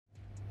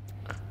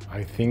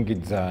I think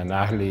it's an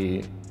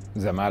Ahli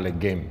Zamalek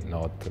game,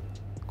 not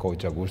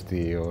Coach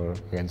Augusty or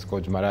against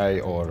Coach Marai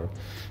or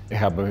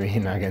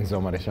Ehabamin against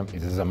Omar Esham.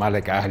 It's a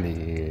Zamalek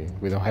Ahli.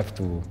 We don't have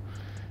to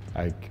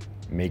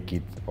make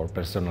it or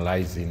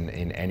personalize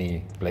in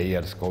any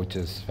players,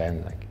 coaches,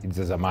 fans. It's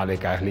a Zamalek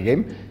Ahli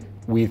game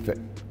with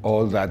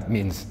all that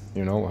means.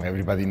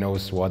 Everybody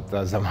knows what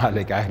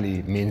Zamalek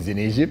Ahli means in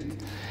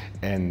Egypt,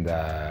 and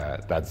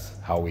that's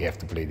how we have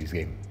to play this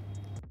game.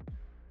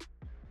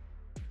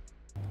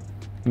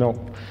 No,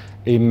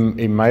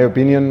 in my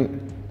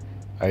opinion,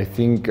 I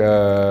think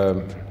I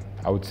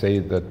would say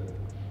the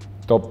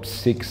top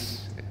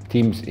 6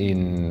 teams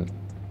in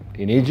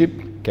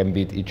Egypt can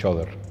beat each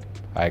other.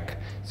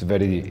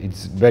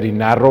 It's very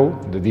narrow,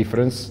 the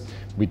difference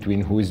between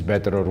who is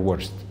better or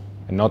worst,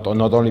 and not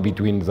only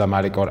between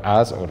Zamalek or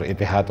us or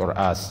Ittihad or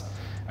us.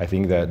 I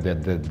think that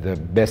the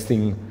best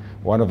thing,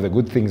 one of the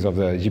good things of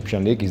the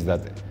Egyptian league is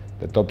that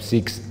the top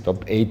 6,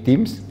 top 8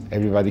 teams,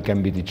 everybody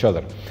can beat each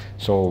other.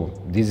 So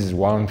this is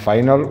one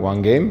final,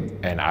 one game,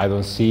 and I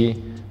don't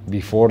see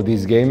before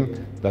this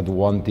game that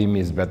one team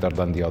is better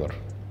than the other.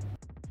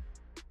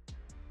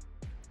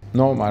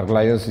 No, Mark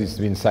Lyons has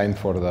been signed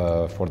for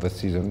the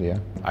season. Yeah,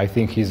 I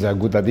think he's a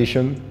good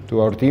addition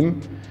to our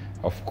team.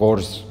 Of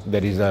course,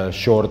 there is a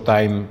short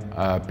time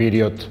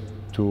period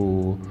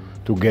to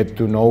get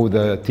to know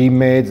the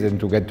teammates and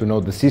to get to know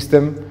the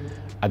system.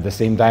 At the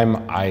same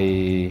time,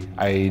 I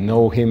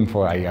know him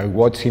I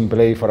watched him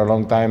play for a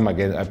long time.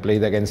 Again, I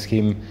played against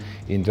him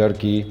in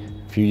Turkey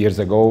a few years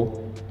ago.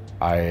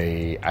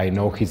 I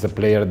know he's a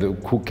player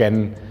who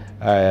can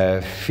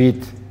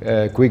fit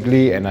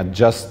quickly and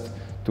adjust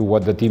to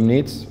what the team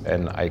needs,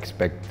 and I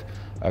expect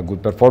a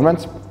good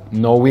performance,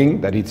 knowing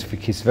that it's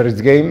his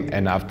first game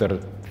and after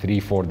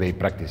 3-4 day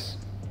practice.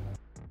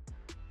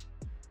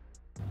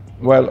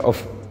 Well,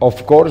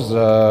 of course,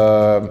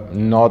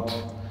 not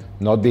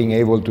being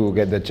able to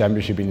get the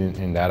championship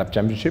in the Arab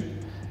Championship,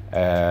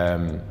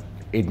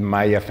 it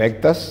might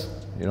affect us,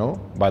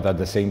 but at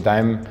the same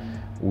time,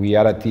 we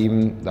are a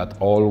team that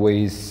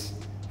always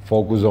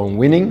focus on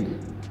winning,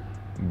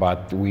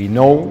 but we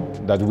know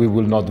that we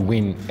will not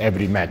win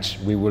every match.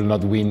 We will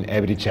not win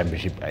every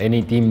championship.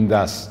 Any team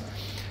does.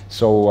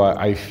 So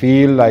I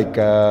feel like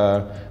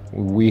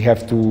we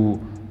have to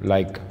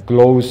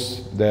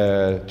close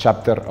the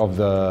chapter of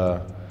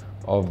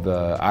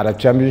the Arab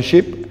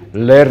Championship,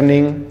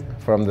 learning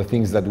from the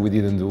things that we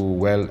didn't do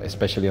well,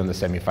 especially on the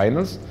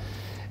semifinals,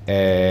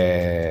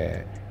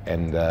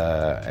 and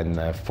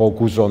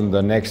focus on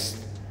the next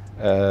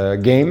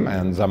game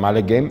and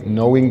Zamalek game,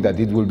 knowing that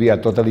it will be a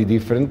totally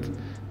different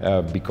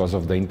because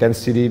of the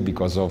intensity,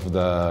 because of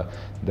the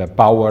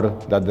power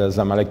that the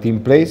Zamalek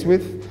team plays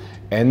with,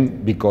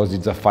 and because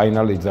it's a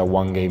final, it's a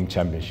one-game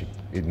championship.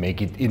 It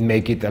make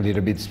it a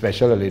little bit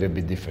special, a little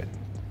bit different.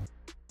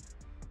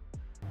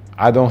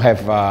 I don't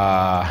have.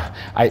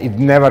 It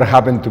never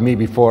happened to me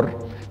before,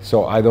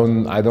 so I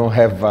don't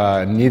have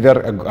neither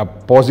a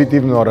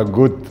positive nor a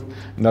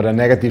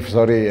negative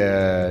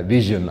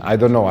vision. I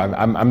don't know.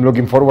 I'm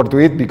looking forward to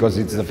it because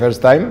it's the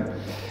first time.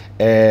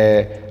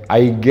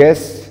 I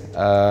guess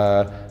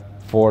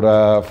for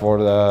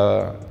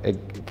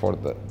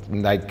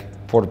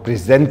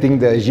presenting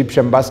the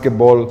Egyptian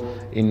basketball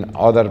in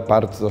other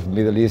parts of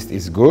Middle East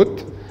is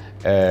good.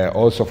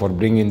 Also for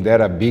bringing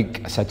there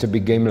such a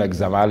big game like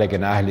Zamalek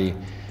and Ahli,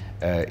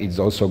 it's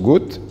also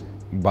good.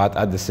 But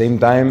at the same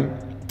time,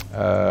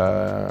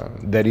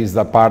 there is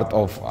the part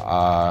of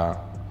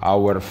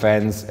our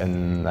fans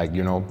and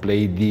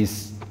play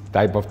these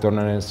type of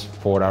tournaments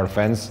for our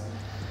fans,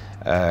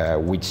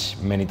 which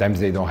many times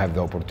they don't have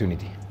the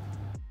opportunity.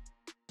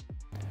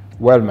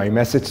 Well, my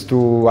message to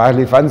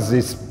Ahli fans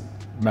is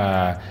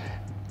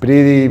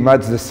pretty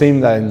much the same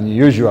than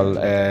usual,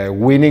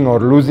 winning or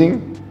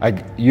losing.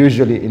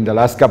 Usually in the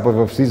last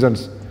couple of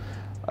seasons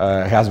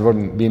has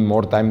been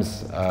more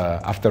times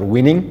after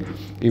winning.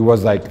 It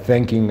was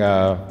thanking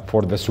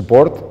for the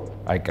support.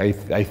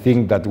 I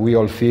think that we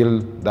all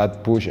feel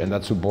that push and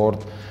that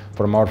support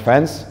from our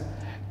fans.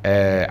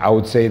 I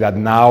would say that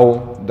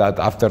now that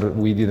after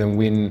we didn't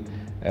win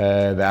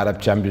the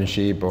Arab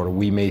Championship, or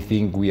we may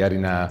think we are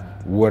in a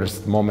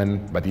worst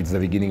moment, but it's the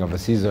beginning of the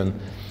season.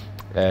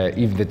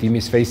 If the team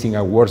is facing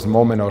a worse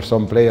moment or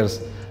some players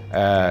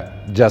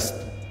just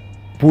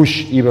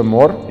push even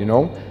more,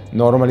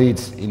 normally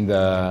it's in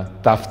the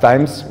tough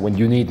times when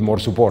you need more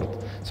support.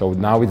 So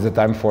now it's the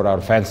time for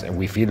our fans, and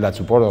we feel that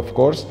support, of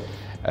course,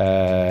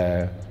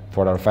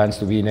 for our fans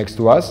to be next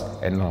to us,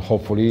 and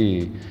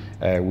hopefully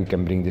we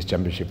can bring this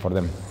championship for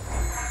them.